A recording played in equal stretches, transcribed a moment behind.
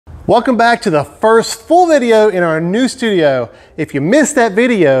Welcome back to the first full video in our new studio. If you missed that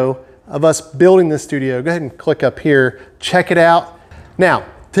video of us building this studio, go ahead and click up here, check it out. Now,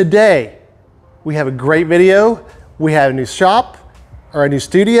 today we have a great video. We have a new shop or a new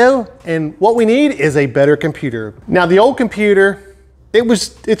studio, and what we need is a better computer. Now, the old computer,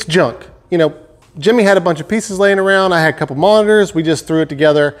 it's junk. You know, Jimmy had a bunch of pieces laying around. I had a couple monitors. We just threw it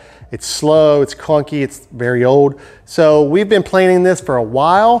together. It's slow, it's clunky, it's very old. So we've been planning this for a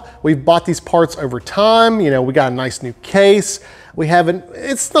while. We've bought these parts over time. You know, we got a nice new case.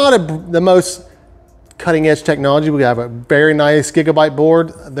 It's not the most cutting edge technology. We have a very nice Gigabyte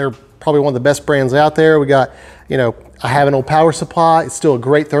board. They're probably one of the best brands out there. We got, you know, I have an old power supply. It's still a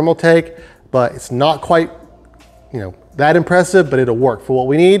great thermal take, but it's not quite, you know, that impressive, but it'll work for what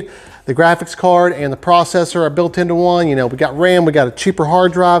we need. The graphics card and the processor are built into one. You know, we got RAM, we got a cheaper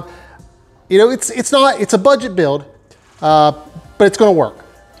hard drive. You know, it's a budget build, but it's gonna work.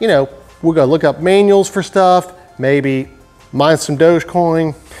 You know, we're gonna look up manuals for stuff, maybe mine some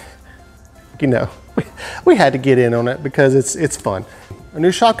Dogecoin. You know, we had to get in on it because it's fun. A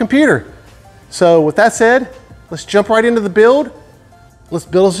new shop computer. So with that said, let's jump right into the build. Let's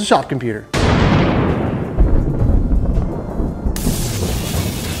build us a shop computer.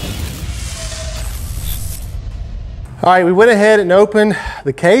 All right, we went ahead and opened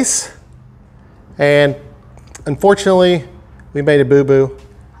the case, and unfortunately, we made a boo-boo,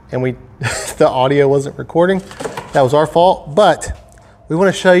 and the audio wasn't recording. That was our fault, but we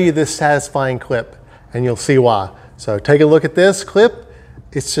want to show you this satisfying clip, and you'll see why. So take a look at this clip.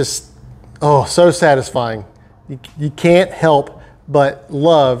 It's just, oh, so satisfying. You can't help but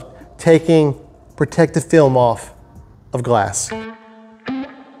love taking protective film off of glass.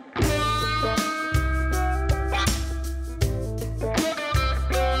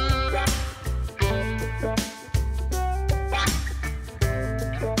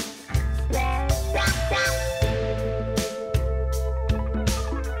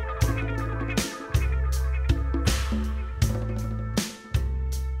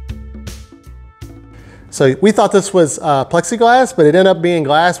 So we thought this was plexiglass, but it ended up being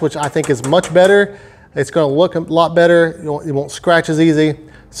glass, which I think is much better. It's gonna look a lot better. It won't scratch as easy.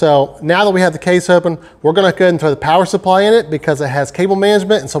 So now that we have the case open, we're gonna go ahead and throw the power supply in it because it has cable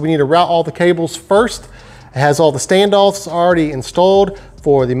management, and so we need to route all the cables first. It has all the standoffs already installed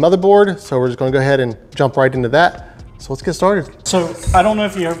for the motherboard, so we're just gonna go ahead and jump right into that. So let's get started. So I don't know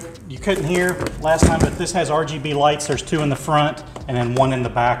if you couldn't hear last time, but this has RGB lights. There's 2 in the front and then 1 in the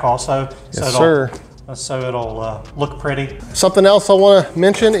back also. Yes, sir. So it'll look pretty. Something else I want to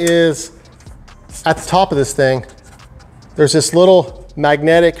mention is at the top of this thing, there's this little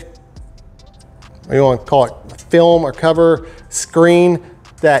magnetic, what you want to call it, film or cover screen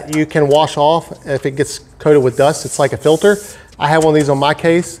that you can wash off if it gets coated with dust. It's like a filter. I have one of these on my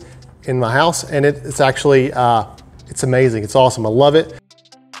case in my house, and it's actually, it's amazing. It's awesome. I love it.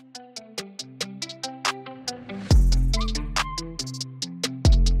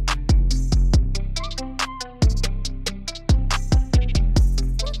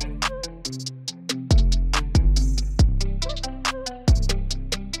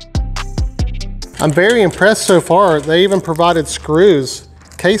 I'm very impressed so far. They even provided screws,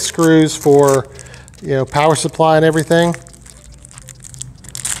 case screws for, you know, power supply and everything.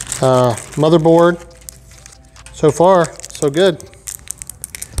 Motherboard. So far, so good.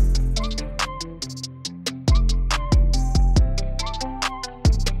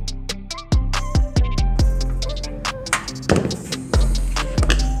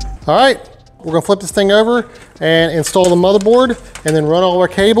 All right, we're gonna flip this thing over and install the motherboard and then run all our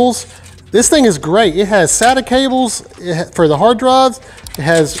cables. This thing is great. It has SATA cables for the hard drives. It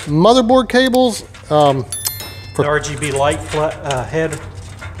has motherboard cables. The RGB light head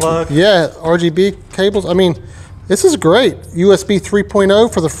plug. Yeah, RGB cables. I mean, this is great. USB 3.0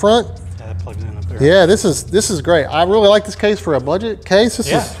 for the front. Yeah, that plugs in up there. Yeah, this is great. I really like this case for a budget case.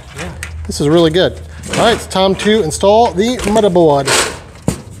 This is really good. All right, it's time to install the motherboard.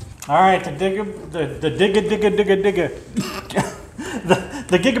 All right,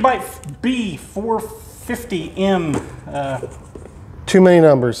 the Gigabyte B450M. Too many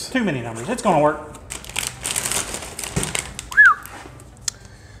numbers. Too many numbers. It's gonna work.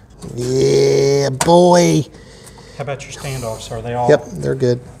 Yeah, boy. How about your standoffs? Are they all? Yep, they're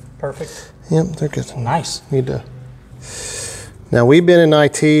good. Perfect. Yep, they're good. Nice. Now we've been in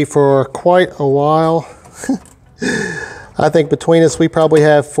IT for quite a while. I think between us, we probably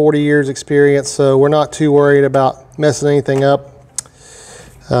have 40 years experience, so we're not too worried about messing anything up.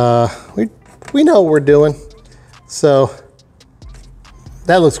 We know what we're doing. So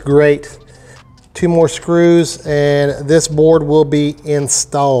that looks great. 2 more screws, and this board will be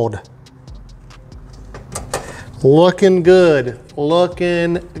installed. Looking good,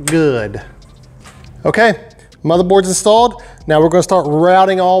 looking good. Okay, motherboard's installed. Now we're gonna start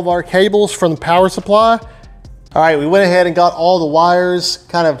routing all of our cables from the power supply. All right, we went ahead and got all the wires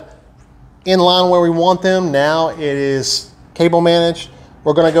kind of in line where we want them. Now it is cable managed.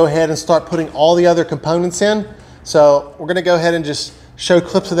 We're gonna go ahead and start putting all the other components in. So we're gonna go ahead and just show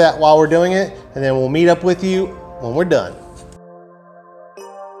clips of that while we're doing it, and then we'll meet up with you when we're done.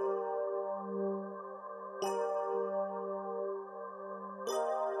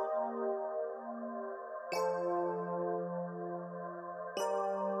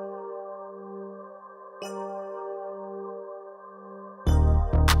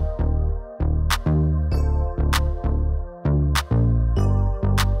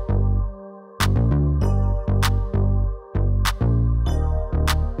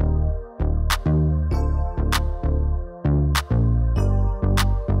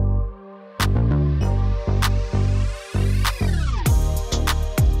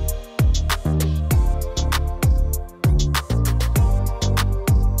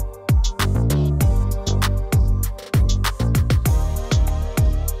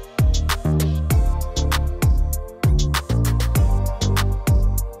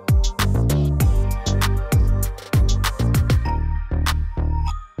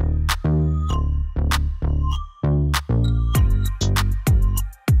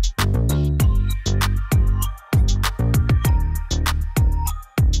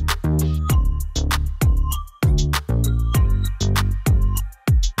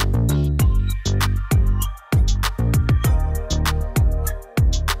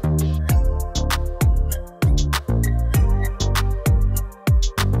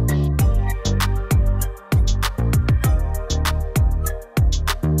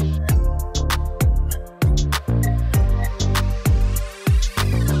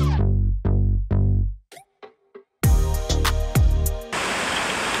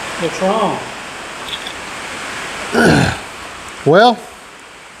 What's wrong? Well,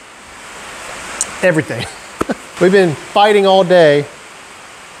 everything. We've been fighting all day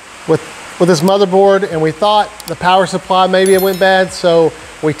with this motherboard, and we thought the power supply maybe it went bad, so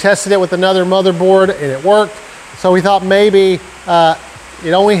we tested it with another motherboard and it worked. So we thought maybe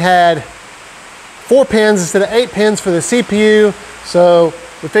it only had 4 pins instead of 8 pins for the CPU, so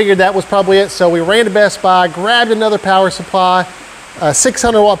we figured that was probably it. So we ran to Best Buy, grabbed another power supply, a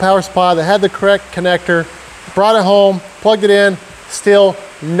 600 watt power supply that had the correct connector, brought it home, plugged it in, still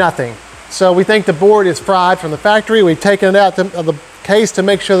nothing. So we think the board is fried from the factory. We've taken it out of the case to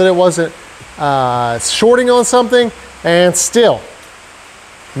make sure that it wasn't shorting on something, and still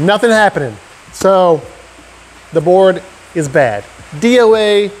nothing happening. So the board is bad.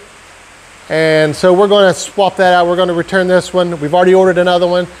 DOA, and so we're gonna swap that out. We're gonna return this one. We've already ordered another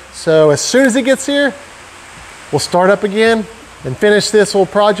one. So as soon as it gets here, we'll start up again and finish this whole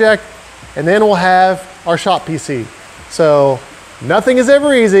project, and then we'll have our shop PC. So nothing is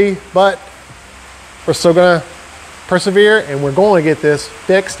ever easy, but we're still gonna persevere, and we're going to get this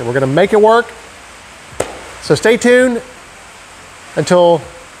fixed, and we're gonna make it work. So stay tuned until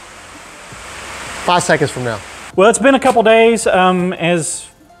 5 seconds from now. Well, it's been a couple days. As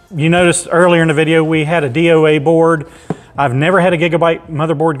you noticed earlier in the video, we had a DOA board. I've never had a Gigabyte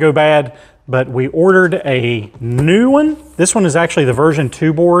motherboard go bad, but we ordered a new one. This one is actually the version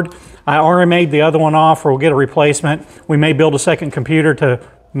 2 board. I already made the other one off, or we'll get a replacement. We may build a second computer to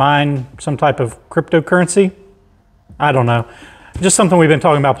mine some type of cryptocurrency. I don't know. Just something we've been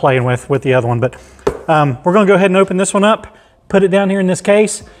talking about playing with the other one. But we're gonna go ahead and open this one up, put it down here in this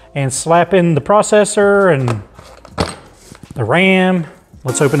case, and slap in the processor and the RAM.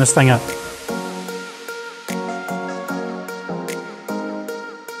 Let's open this thing up.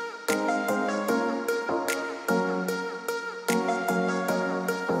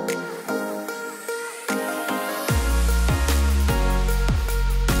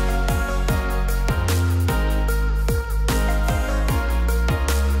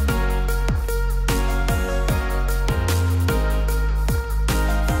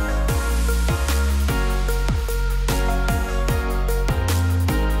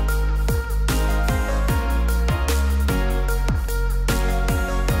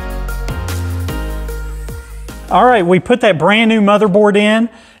 All right, we put that brand new motherboard in.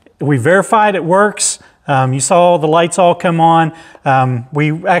 We verified it works. You saw the lights all come on.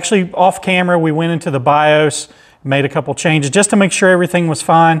 We actually, off camera, we went into the BIOS, made a couple changes just to make sure everything was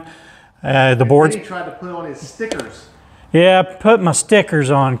fine. The board's... He tried to put on his stickers. Yeah, put my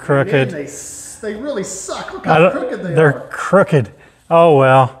stickers on crooked. Man, they really suck. Look how crooked they are. They're crooked. Oh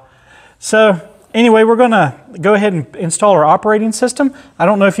well. So Anyway, we're gonna go ahead and install our operating system. I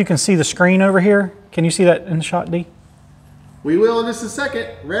don't know if you can see the screen over here. Can you see that in the shot, D? We will in just a second.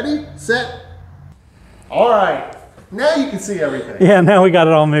 Ready, set. All right, now you can see everything. Yeah, now we got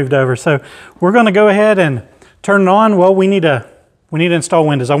it all moved over. So we're gonna go ahead and turn it on. Well, we need to install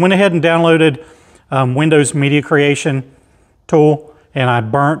Windows. I went ahead and downloaded Windows Media Creation tool, and I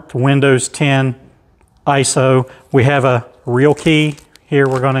burnt Windows 10 ISO. We have a real key here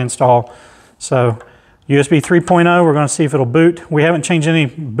we're gonna install. So USB 3.0, we're gonna see if it'll boot. We haven't changed any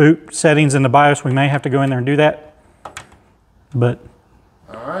boot settings in the BIOS. We may have to go in there and do that. But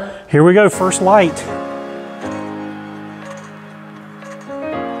all right, here we go, first light.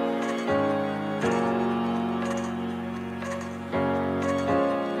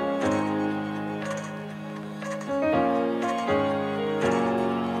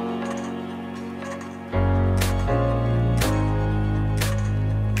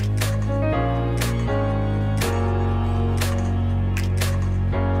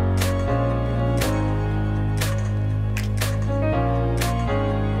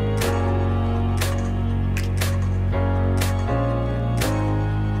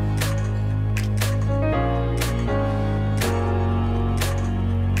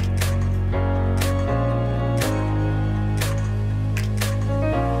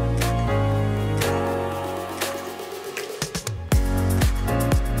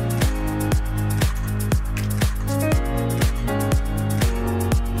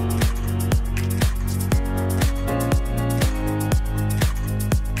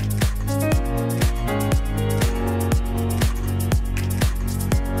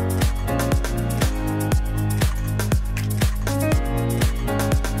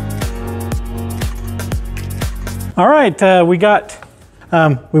 All right,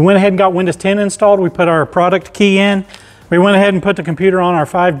 we went ahead and got Windows 10 installed. We put our product key in. We went ahead and put the computer on our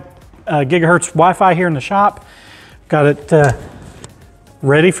 5 gigahertz Wi-Fi here in the shop. Got it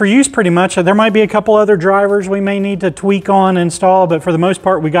ready for use pretty much. There might be a couple other drivers we may need to tweak on and install, but for the most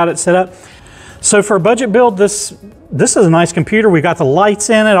part, we got it set up. So for a budget build, this is a nice computer. We got the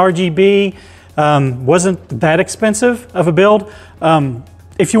lights in it, RGB. Wasn't that expensive of a build.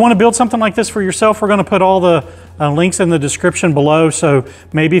 If you want to build something like this for yourself, we're going to put all the links in the description below. So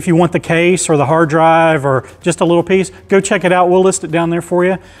maybe if you want the case or the hard drive or just a little piece, go check it out. We'll list it down there for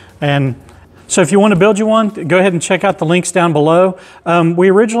you. And so if you want to build you one, go ahead and check out the links down below. We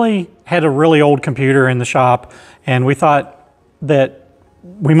originally had a really old computer in the shop, and we thought that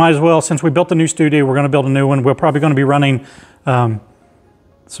we might as well, since we built the new studio, we're going to build a new one. We're probably going to be running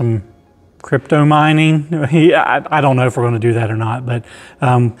some crypto mining. I don't know if we're going to do that or not, but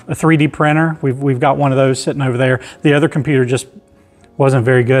a 3D printer, we've got one of those sitting over there. The other computer just wasn't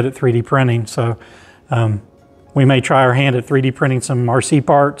very good at 3D printing, so we may try our hand at 3D printing some RC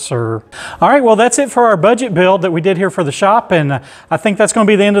parts. All right, well, that's it for our budget build that we did here for the shop, and I think that's going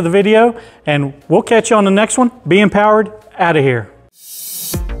to be the end of the video, and we'll catch you on the next one. Be empowered, out of here.